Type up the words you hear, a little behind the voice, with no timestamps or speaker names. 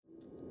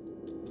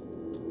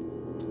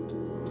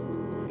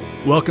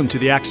Welcome to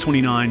the Acts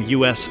 29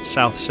 U.S.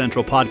 South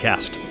Central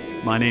podcast.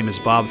 My name is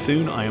Bob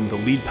Thune. I am the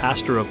lead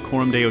pastor of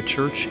Coram Deo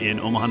Church in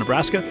Omaha,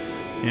 Nebraska,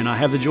 and I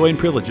have the joy and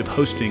privilege of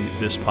hosting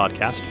this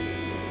podcast.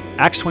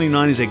 Acts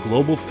 29 is a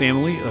global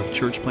family of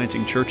church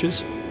planting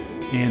churches,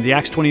 and the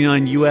Acts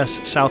 29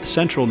 U.S. South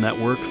Central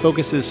Network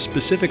focuses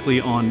specifically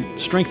on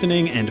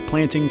strengthening and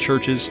planting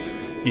churches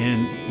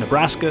in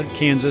Nebraska,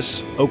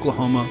 Kansas,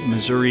 Oklahoma,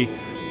 Missouri,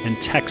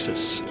 and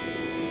Texas.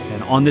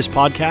 And on this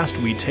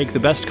podcast, we take the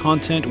best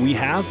content we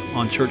have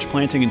on church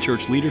planting and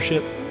church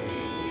leadership,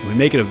 and we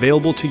make it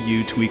available to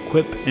you to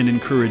equip and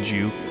encourage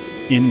you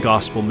in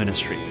gospel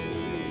ministry.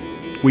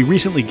 We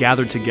recently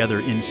gathered together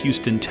in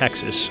Houston,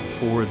 Texas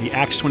for the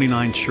Acts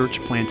 29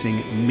 Church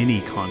Planting Mini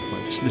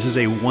Conference. This is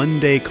a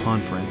one-day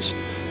conference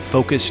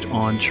focused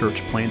on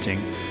church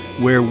planting,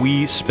 where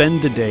we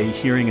spend the day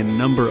hearing a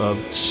number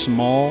of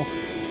small,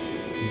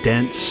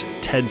 dense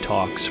TED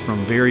Talks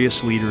from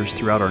various leaders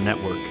throughout our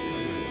network,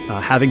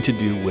 having to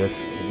do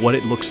with what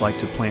it looks like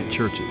to plant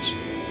churches.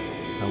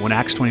 When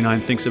Acts 29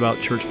 thinks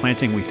about church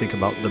planting, we think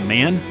about the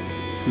man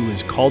who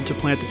is called to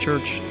plant the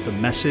church, the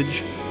message,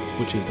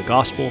 which is the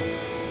gospel,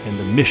 and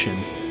the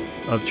mission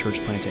of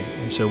church planting.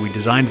 And so we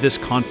designed this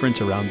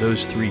conference around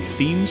those three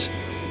themes.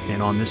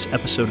 And on this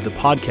episode of the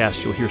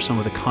podcast, you'll hear some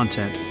of the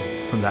content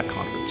from that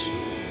conference.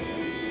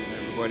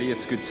 Everybody,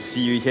 it's good to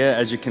see you here.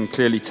 As you can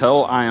clearly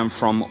tell, I am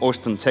from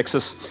Austin,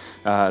 Texas.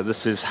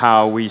 This is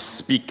how we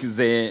speak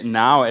there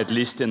now, at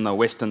least in the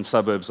western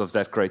suburbs of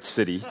that great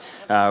city.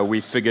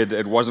 We figured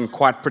it wasn't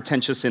quite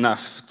pretentious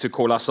enough to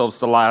call ourselves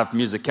the live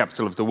music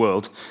capital of the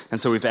world, and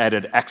so we've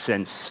added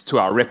accents to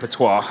our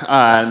repertoire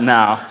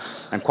now.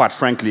 And quite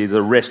frankly,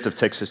 the rest of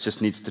Texas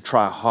just needs to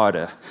try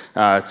harder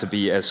to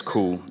be as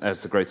cool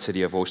as the great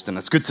city of Austin.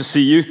 It's good to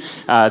see you.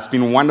 It's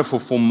been wonderful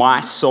for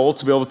my soul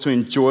to be able to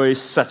enjoy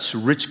such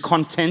rich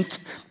content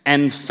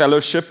and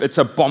fellowship. It's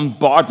a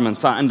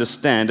bombardment, I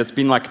understand. It's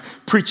been like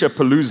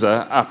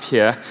Preacher-palooza up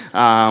here,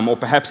 or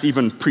perhaps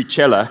even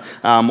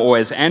Preachella, or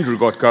as Andrew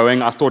got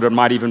going, I thought it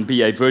might even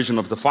be a version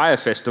of the Fire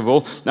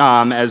Festival,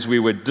 as we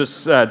were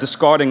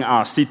discarding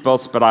our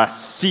seatbelts, but I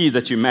see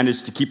that you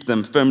managed to keep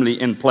them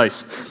firmly in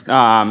place,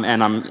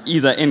 and I'm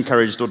either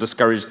encouraged or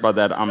discouraged by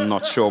that, I'm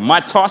not sure. My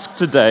task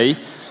today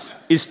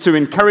is to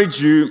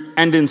encourage you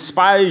and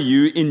inspire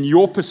you in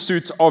your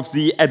pursuit of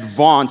the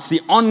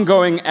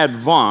ongoing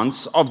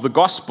advance of the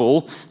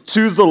gospel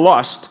to the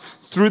lost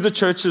through the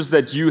churches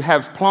that you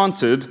have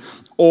planted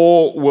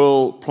or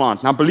will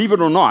plant. Now, believe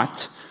it or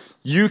not,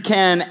 you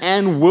can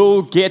and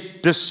will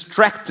get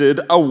distracted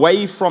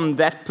away from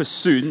that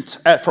pursuit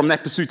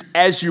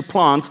as you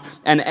plant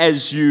and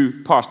as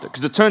you pastor.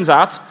 Because it turns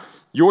out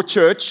your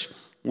church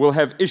will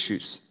have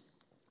issues.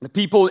 The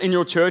people in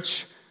your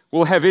church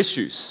will have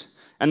issues.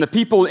 And the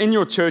people in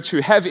your church who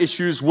have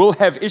issues will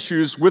have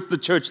issues with the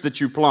church that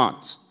you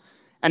plant.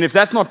 And if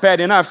that's not bad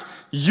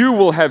enough, you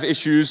will have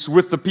issues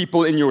with the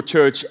people in your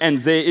church and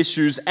their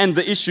issues and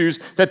the issues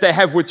that they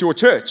have with your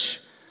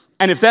church.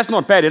 And if that's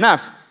not bad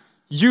enough,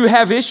 you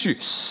have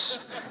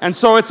issues. And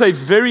so it's a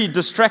very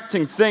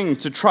distracting thing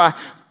to try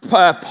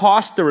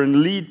pastor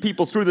and lead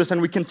people through this, and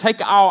we can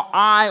take our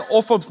eye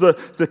off of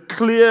the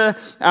clear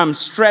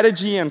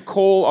strategy and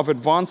call of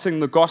advancing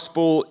the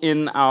gospel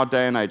in our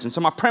day and age. And so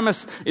my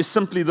premise is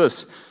simply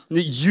this: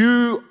 that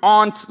you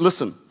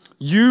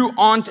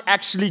aren't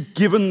actually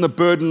given the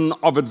burden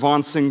of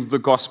advancing the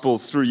gospel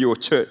through your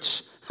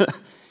church.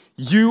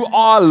 You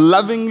are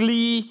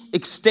lovingly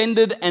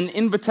extended an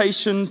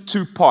invitation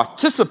to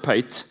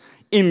participate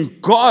in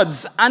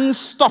God's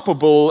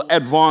unstoppable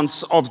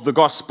advance of the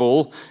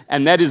gospel,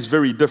 and that is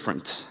very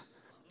different.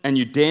 And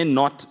you dare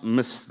not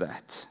miss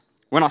that.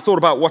 When I thought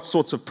about what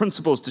sorts of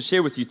principles to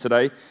share with you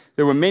today,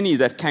 there were many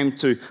that came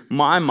to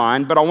my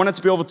mind, but I wanted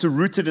to be able to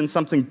root it in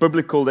something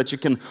biblical that you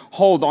can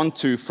hold on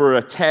to for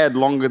a tad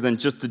longer than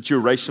just the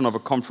duration of a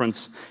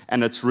conference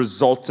and its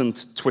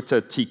resultant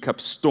Twitter teacup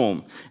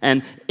storm.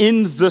 And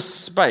in this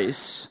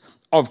space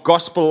of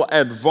gospel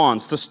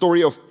advance, the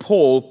story of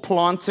Paul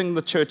planting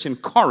the church in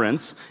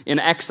Corinth in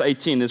Acts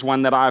 18 is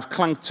one that I've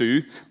clung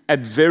to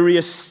at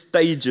various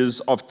stages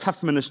of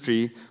tough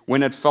ministry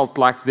when it felt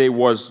like there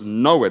was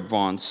no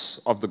advance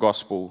of the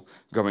gospel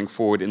going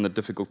forward in the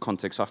difficult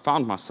context I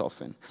found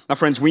myself in. Now,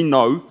 friends, we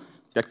know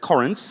that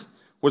Corinth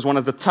was one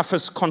of the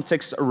toughest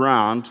contexts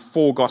around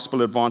for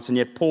gospel advance, and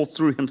yet Paul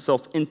threw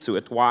himself into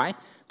it. Why?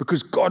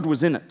 Because God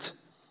was in it.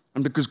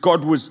 And because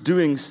God was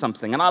doing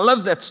something. And I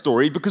love that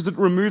story because it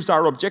removes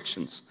our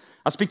objections.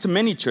 I speak to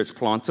many church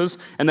planters,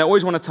 and they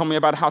always want to tell me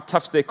about how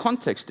tough their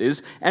context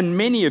is. And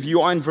many of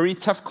you are in very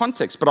tough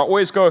contexts. But I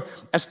always go,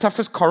 as tough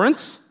as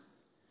Corinth?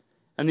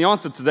 And the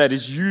answer to that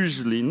is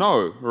usually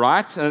no,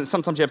 right? And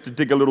sometimes you have to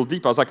dig a little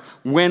deeper. I was like,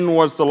 when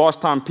was the last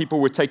time people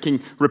were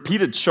taking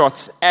repeated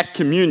shots at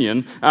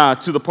communion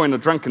to the point of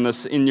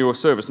drunkenness in your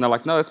service? And they're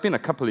like, no, it's been a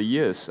couple of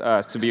years,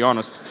 to be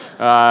honest.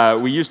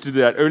 We used to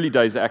do that early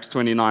days of Acts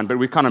 29, but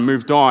we kind of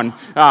moved on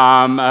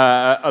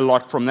a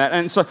lot from that.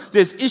 And so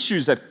there's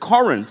issues at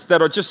Corinth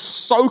that are just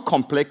so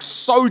complex,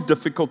 so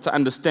difficult to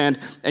understand,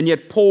 and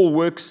yet Paul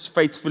works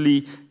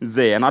faithfully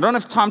there. And I don't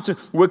have time to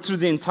work through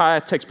the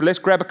entire text, but let's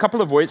grab a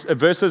couple of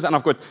verses, and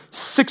I've got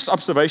 6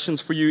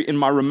 observations for you in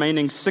my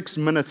remaining 6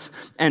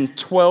 minutes and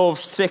 12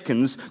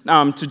 seconds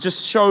to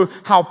just show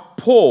how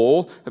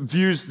Paul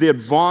views the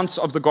advance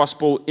of the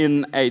gospel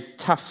in a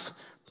tough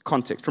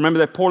context. Remember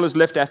that Paul has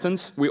left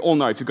Athens. We all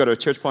know, if you go to a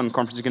church planting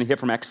conference, you're going to hear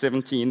from Acts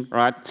 17,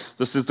 right?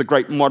 This is the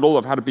great model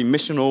of how to be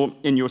missional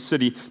in your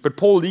city. But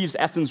Paul leaves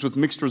Athens with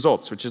mixed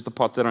results, which is the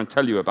part that I don't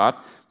tell you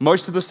about.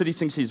 Most of the city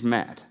thinks he's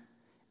mad,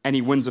 and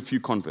he wins a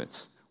few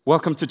converts.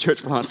 Welcome to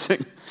church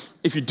planting.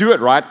 If you do it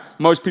right,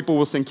 most people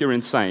will think you're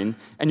insane,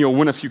 and you'll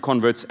win a few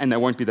converts, and they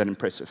won't be that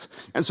impressive.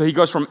 And so he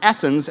goes from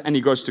Athens, and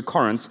he goes to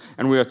Corinth,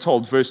 and we are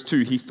told, verse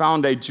 2, he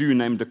found a Jew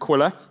named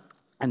Aquila,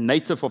 a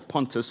native of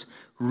Pontus,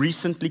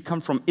 recently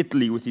come from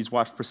Italy with his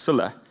wife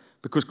Priscilla,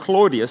 because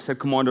Claudius had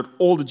commanded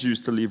all the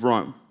Jews to leave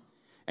Rome.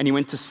 And he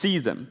went to see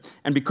them.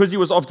 And because he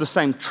was of the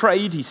same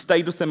trade, he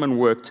stayed with them and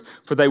worked,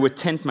 for they were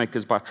tent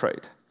makers by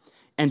trade.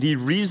 And he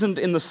reasoned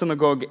in the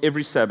synagogue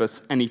every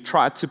Sabbath, and he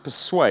tried to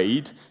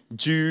persuade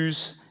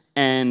Jews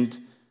and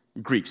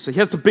Greeks. So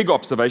here's the big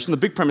observation. The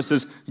big premise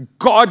is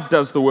God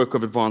does the work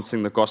of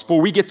advancing the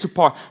gospel. We get to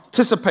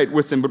participate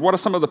with him. But what are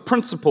some of the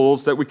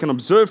principles that we can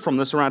observe from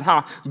this around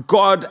how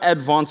God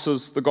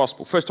advances the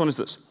gospel? First one is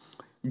this.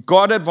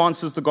 God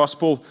advances the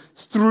gospel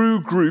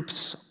through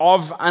groups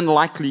of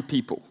unlikely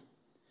people.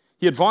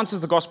 He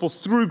advances the gospel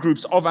through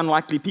groups of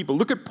unlikely people.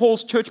 Look at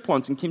Paul's church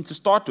planting team to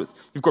start with.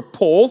 You've got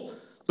Paul,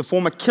 the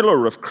former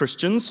killer of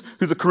Christians,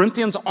 who the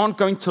Corinthians aren't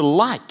going to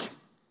like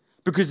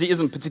because he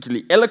isn't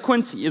particularly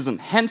eloquent, he isn't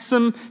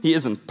handsome, he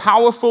isn't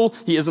powerful,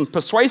 he isn't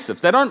persuasive.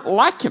 They don't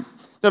like him.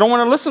 They don't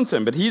want to listen to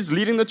him, but he's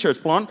leading the church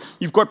plant.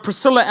 You've got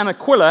Priscilla and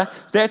Aquila.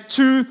 They're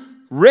 2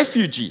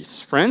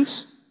 refugees,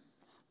 friends,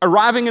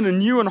 arriving in a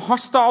new and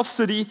hostile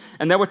city,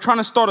 and they were trying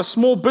to start a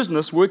small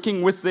business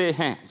working with their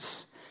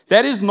hands.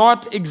 That is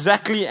not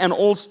exactly an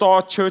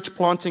all-star church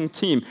planting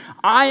team.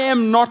 I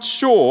am not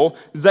sure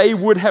they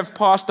would have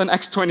passed an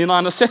Acts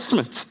 29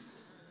 assessment.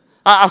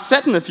 I've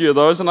sat in a few of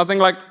those, and I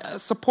think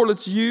so Paul,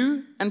 it's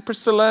you and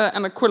Priscilla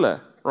and Aquila,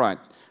 right?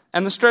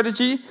 And the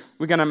strategy,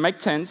 we're going to make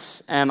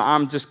tents, and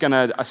I'm just going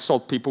to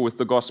assault people with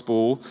the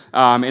gospel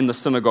in the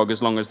synagogue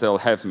as long as they'll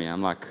have me.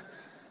 I'm like,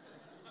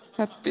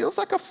 that feels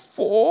like a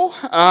 4,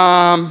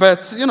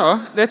 but,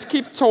 let's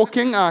keep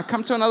talking.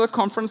 Come to another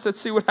conference,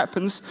 let's see what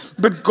happens.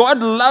 But God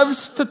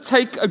loves to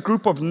take a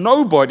group of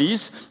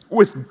nobodies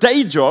with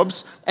day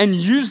jobs and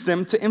use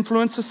them to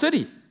influence a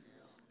city.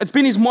 It's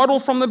been his model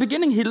from the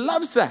beginning. He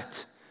loves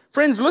that.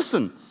 Friends,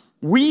 listen,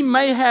 we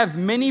may have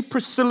many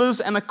Priscillas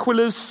and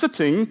Aquilas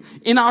sitting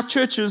in our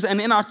churches and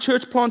in our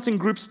church planting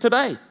groups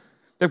today.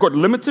 They've got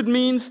limited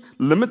means,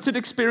 limited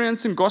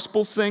experience in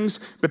gospel things,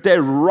 but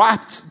they're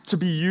ripe to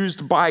be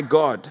used by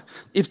God.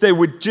 If they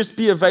would just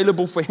be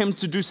available for him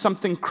to do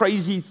something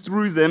crazy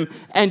through them,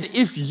 and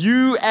if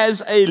you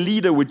as a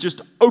leader would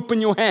just open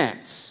your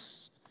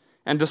hands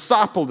and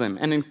disciple them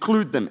and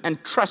include them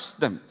and trust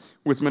them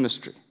with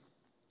ministry.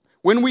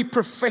 When we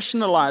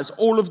professionalize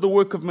all of the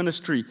work of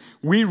ministry,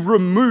 we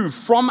remove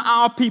from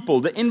our people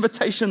the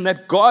invitation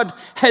that God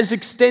has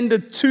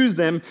extended to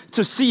them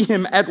to see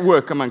him at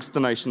work amongst the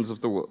nations of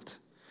the world.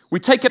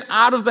 We take it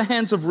out of the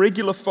hands of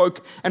regular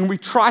folk and we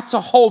try to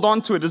hold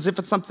on to it as if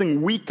it's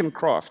something we can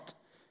craft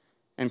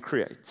and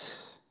create.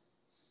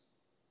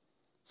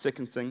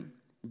 Second thing,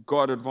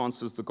 God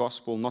advances the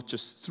gospel not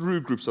just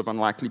through groups of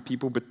unlikely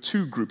people, but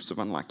to groups of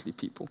unlikely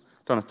people.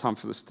 Don't have time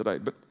for this today,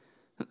 but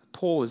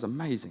Paul is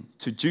amazing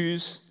to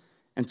Jews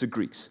and to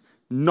Greeks.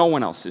 No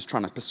one else is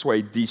trying to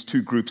persuade these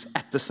 2 groups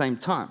at the same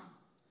time.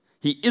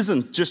 He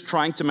isn't just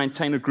trying to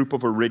maintain a group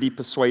of already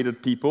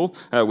persuaded people,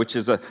 which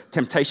is a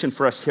temptation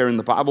for us here in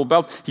the Bible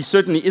Belt. He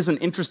certainly isn't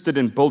interested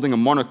in building a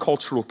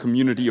monocultural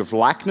community of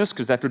likeness,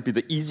 because that would be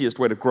the easiest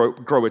way to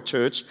grow a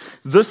church.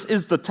 This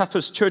is the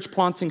toughest church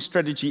planting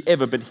strategy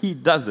ever, but he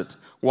does it.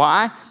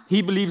 Why?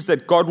 He believes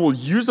that God will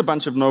use a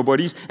bunch of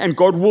nobodies, and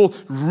God will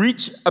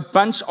reach a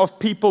bunch of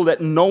people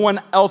that no one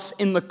else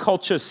in the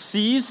culture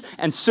sees,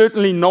 and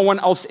certainly no one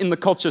else in the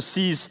culture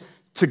sees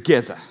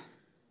together.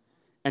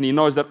 And he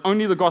knows that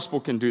only the gospel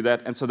can do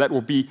that, and so that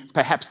will be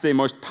perhaps their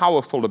most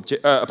powerful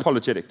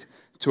apologetic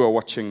to a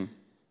watching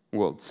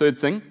world. Third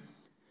thing,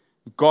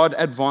 God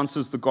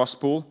advances the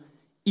gospel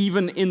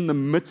even in the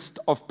midst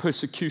of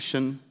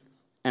persecution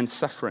and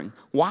suffering.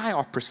 Why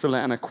are Priscilla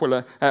and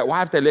Aquila, why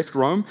have they left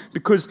Rome?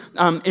 Because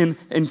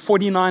in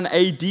 49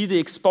 AD, the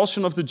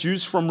expulsion of the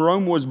Jews from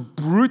Rome was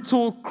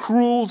brutal,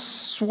 cruel,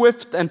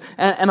 swift, and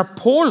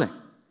appalling.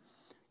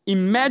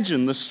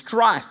 Imagine the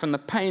strife and the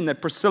pain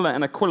that Priscilla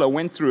and Aquila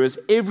went through as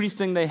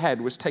everything they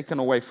had was taken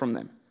away from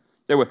them.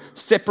 They were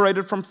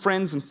separated from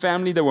friends and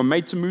family. They were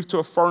made to move to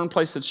a foreign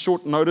place at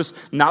short notice.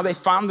 Now they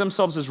found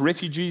themselves as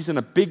refugees in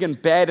a big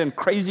and bad and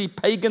crazy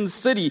pagan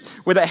city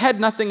where they had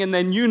nothing and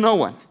they knew no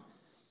one.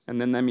 And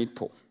then they meet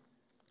Paul.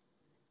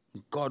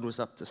 God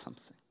was up to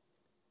something.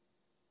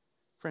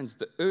 Friends,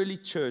 the early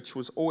church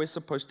was always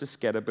supposed to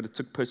scatter, but it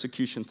took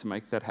persecution to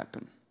make that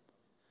happen.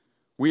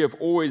 We have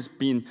always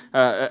been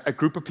a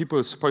group of people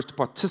who are supposed to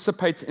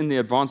participate in the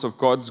advance of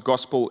God's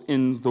gospel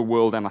in the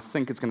world, and I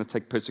think it's going to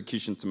take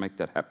persecution to make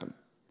that happen.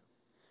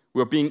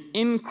 We're being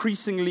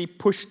increasingly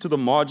pushed to the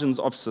margins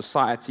of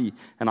society,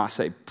 and I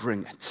say,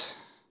 bring it.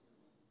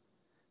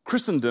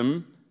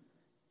 Christendom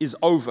is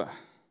over.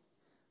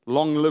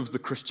 Long live the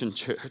Christian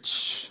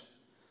church.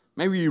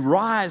 May we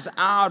rise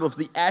out of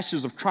the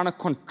ashes of trying to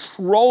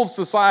control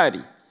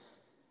society,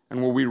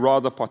 and will we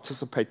rather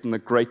participate in the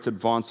great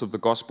advance of the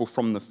gospel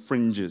from the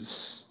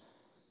fringes?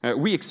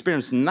 We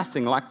experience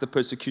nothing like the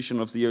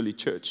persecution of the early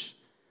church,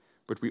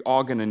 but we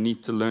are going to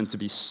need to learn to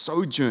be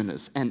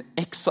sojourners and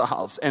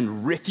exiles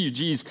and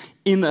refugees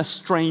in a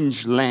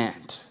strange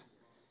land,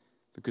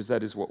 because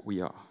that is what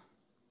we are.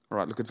 All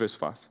right, look at verse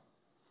 5.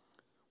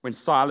 When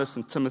Silas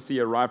and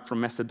Timothy arrived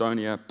from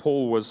Macedonia,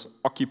 Paul was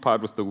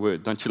occupied with the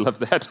word. Don't you love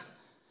that?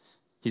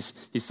 His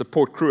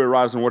support crew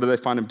arrives, and what do they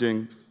find him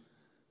doing?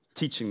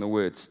 Teaching the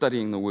word,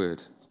 studying the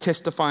word,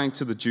 testifying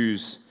to the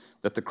Jews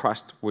that the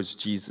Christ was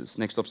Jesus.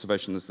 Next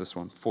observation is this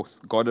one. Fourth,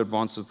 God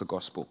advances the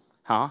gospel.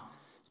 How?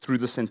 Through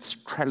the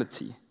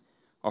centrality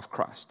of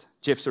Christ.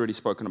 Jeff's already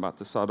spoken about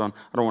this, so I don't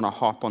want to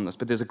harp on this,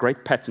 but there's a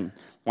great pattern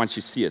once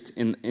you see it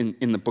in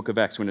the book of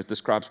Acts when it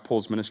describes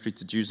Paul's ministry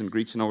to Jews and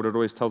Greeks. You know what it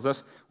always tells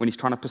us? When he's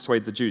trying to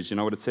persuade the Jews, you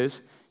know what it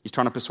says? He's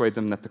trying to persuade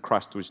them that the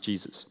Christ was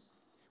Jesus.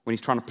 When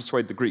he's trying to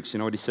persuade the Greeks, you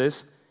know what he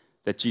says?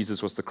 That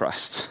Jesus was the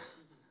Christ.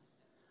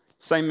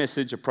 Same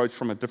message approached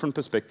from a different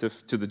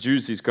perspective. To the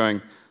Jews, he's going,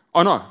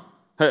 oh no,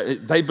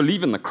 they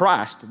believe in the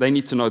Christ. They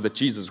need to know that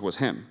Jesus was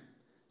him.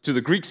 To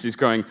the Greeks, he's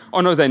going,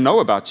 oh no, they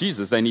know about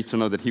Jesus. They need to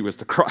know that he was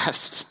the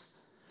Christ.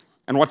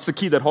 And what's the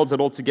key that holds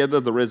it all together?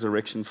 The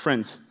resurrection.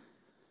 Friends,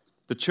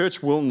 the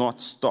church will not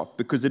stop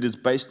because it is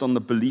based on the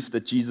belief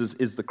that Jesus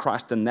is the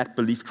Christ, and that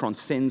belief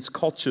transcends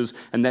cultures,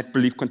 and that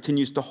belief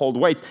continues to hold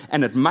weight,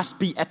 and it must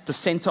be at the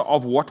center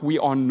of what we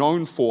are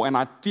known for, and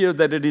I fear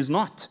that it is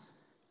not.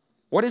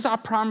 What is our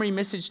primary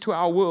message to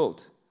our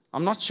world?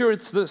 I'm not sure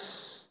it's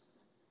this.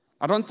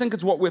 I don't think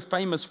it's what we're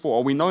famous for.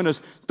 Are we known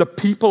as the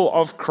people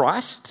of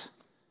Christ?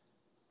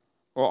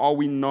 Or are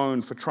we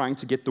known for trying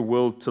to get the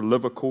world to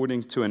live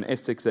according to an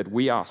ethic that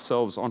we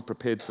ourselves aren't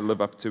prepared to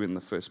live up to in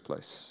the first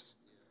place?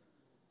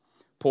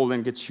 Paul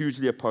then gets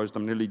hugely opposed.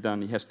 I'm nearly done.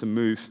 He has to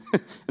move.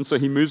 And so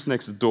he moves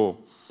next door.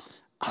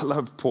 I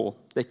love Paul.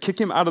 They kick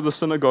him out of the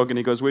synagogue and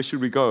he goes, where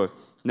should we go?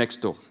 Next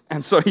door.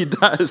 And so he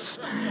does.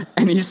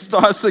 And he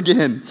starts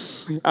again.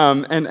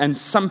 And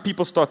some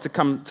people start to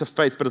come to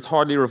faith, but it's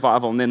hardly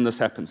revival. And then this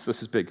happens.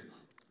 This is big.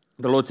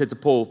 The Lord said to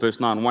Paul, verse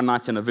 9, one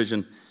night in a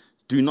vision,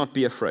 do not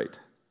be afraid.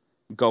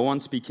 Go on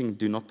speaking.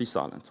 Do not be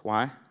silent.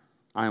 Why?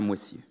 I am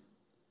with you.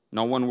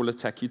 No one will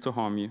attack you to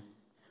harm you,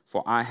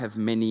 for I have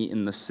many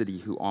in the city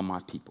who are my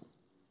people.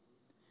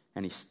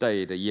 And he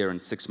stayed 1 year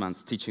and 6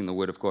 months teaching the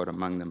word of God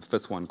among them.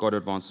 Fifth one, God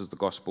advances the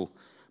gospel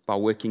by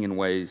working in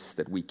ways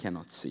that we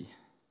cannot see.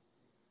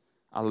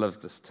 I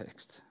love this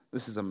text.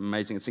 This is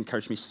amazing. It's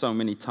encouraged me so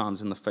many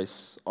times in the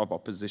face of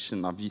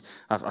opposition.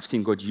 I've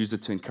seen God use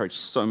it to encourage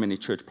so many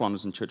church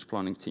planters and church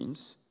planting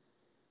teams.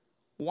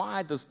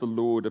 Why does the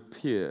Lord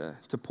appear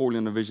to Paul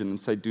in a vision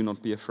and say, do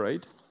not be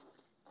afraid?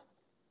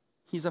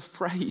 He's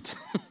afraid.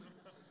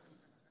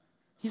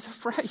 He's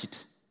afraid.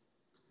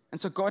 And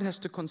so God has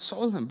to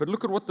console him. But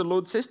look at what the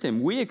Lord says to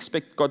him. We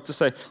expect God to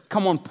say,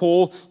 come on,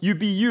 Paul, you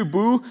be you,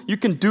 boo. You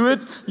can do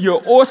it.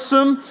 You're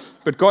awesome.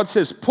 But God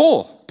says,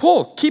 Paul,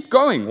 keep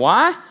going.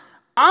 Why?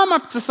 I'm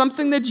up to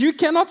something that you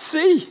cannot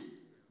see.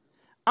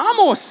 I'm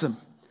awesome.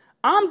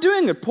 I'm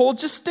doing it, Paul.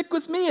 Just stick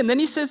with me. And then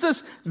he says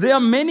this, there are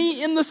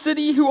many in the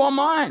city who are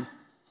mine.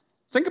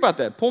 Think about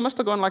that. Paul must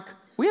have gone like,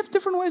 we have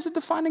different ways of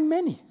defining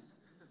many.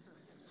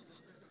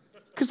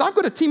 Because I've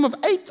got a team of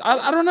 8.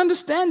 I don't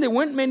understand. There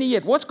weren't many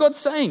yet. What's God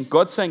saying?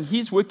 God's saying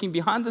he's working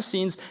behind the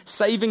scenes,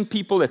 saving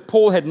people that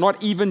Paul had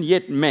not even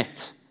yet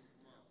met.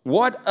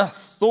 What a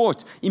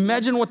thought.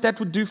 Imagine what that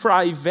would do for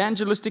our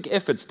evangelistic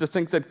efforts to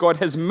think that God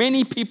has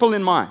many people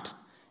in mind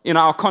in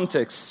our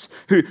contexts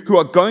who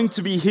are going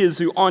to be his,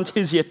 who aren't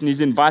his yet, and he's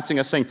inviting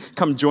us saying,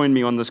 come join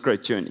me on this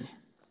great journey.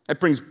 It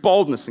brings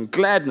boldness and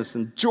gladness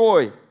and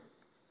joy.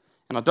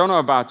 And I don't know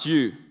about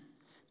you,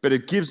 but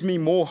it gives me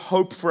more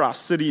hope for our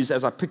cities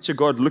as I picture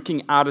God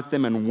looking out at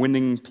them and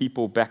winning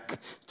people back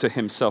to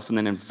himself and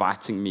then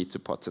inviting me to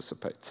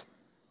participate.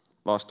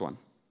 Last one.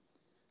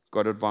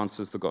 God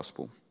advances the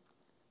gospel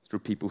through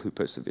people who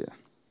persevere.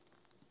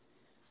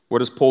 What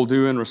does Paul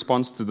do in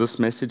response to this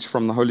message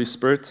from the Holy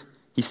Spirit?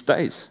 He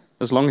stays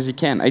as long as he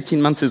can.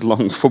 18 months is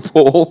long for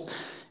Paul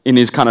in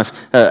his kind of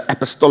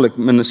apostolic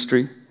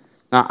ministry.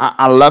 Now,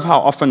 I love how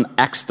often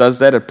Acts does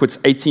that. It puts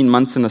 18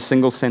 months in a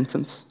single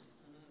sentence.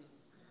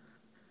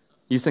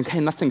 You think, hey,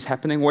 nothing's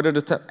happening. What did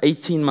it take?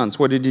 18 months.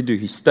 What did he do?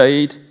 He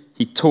stayed,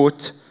 He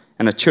taught,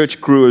 and a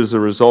church grew as a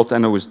result,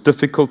 and it was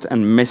difficult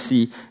and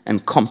messy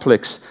and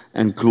complex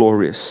and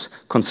glorious.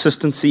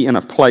 Consistency in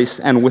a place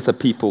and with a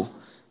people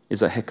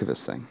is a heck of a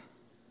thing.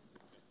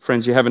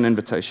 Friends, you have an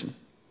invitation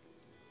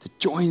to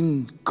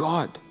join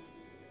God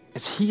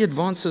as He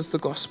advances the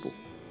gospel.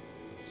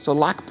 So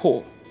like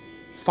Paul,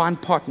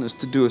 find partners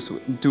to do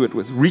it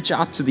with. Reach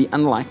out to the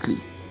unlikely.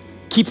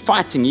 Keep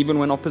fighting even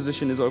when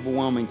opposition is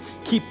overwhelming.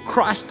 Keep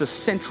Christ as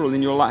central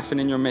in your life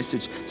and in your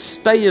message.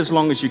 Stay as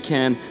long as you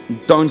can.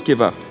 Don't give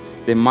up.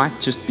 There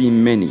might just be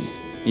many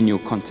in your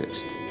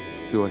context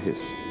who are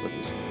His.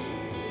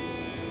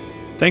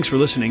 Thanks for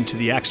listening to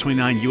the Acts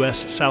 29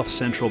 U.S. South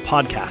Central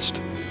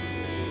podcast.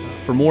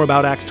 For more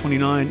about Acts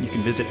 29, you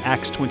can visit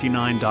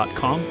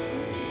acts29.com.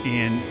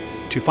 And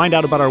to find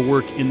out about our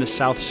work in the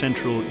South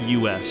Central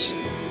U.S.,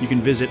 you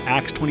can visit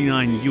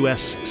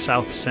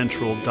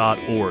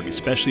acts29ussouthcentral.org,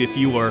 especially if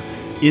you are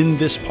in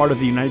this part of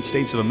the United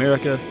States of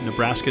America,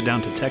 Nebraska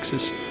down to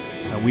Texas.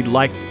 We'd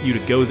like you to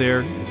go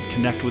there and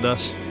connect with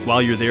us.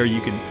 While you're there, you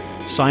can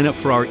sign up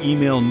for our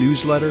email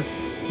newsletter.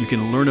 You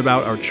can learn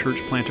about our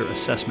church planter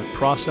assessment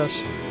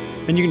process,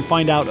 and you can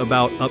find out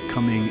about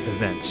upcoming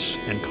events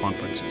and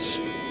conferences.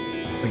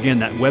 Again,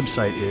 that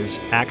website is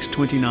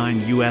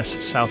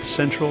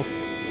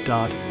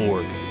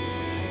acts29ussouthcentral.org.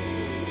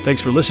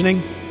 Thanks for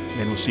listening,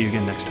 and we'll see you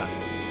again next time.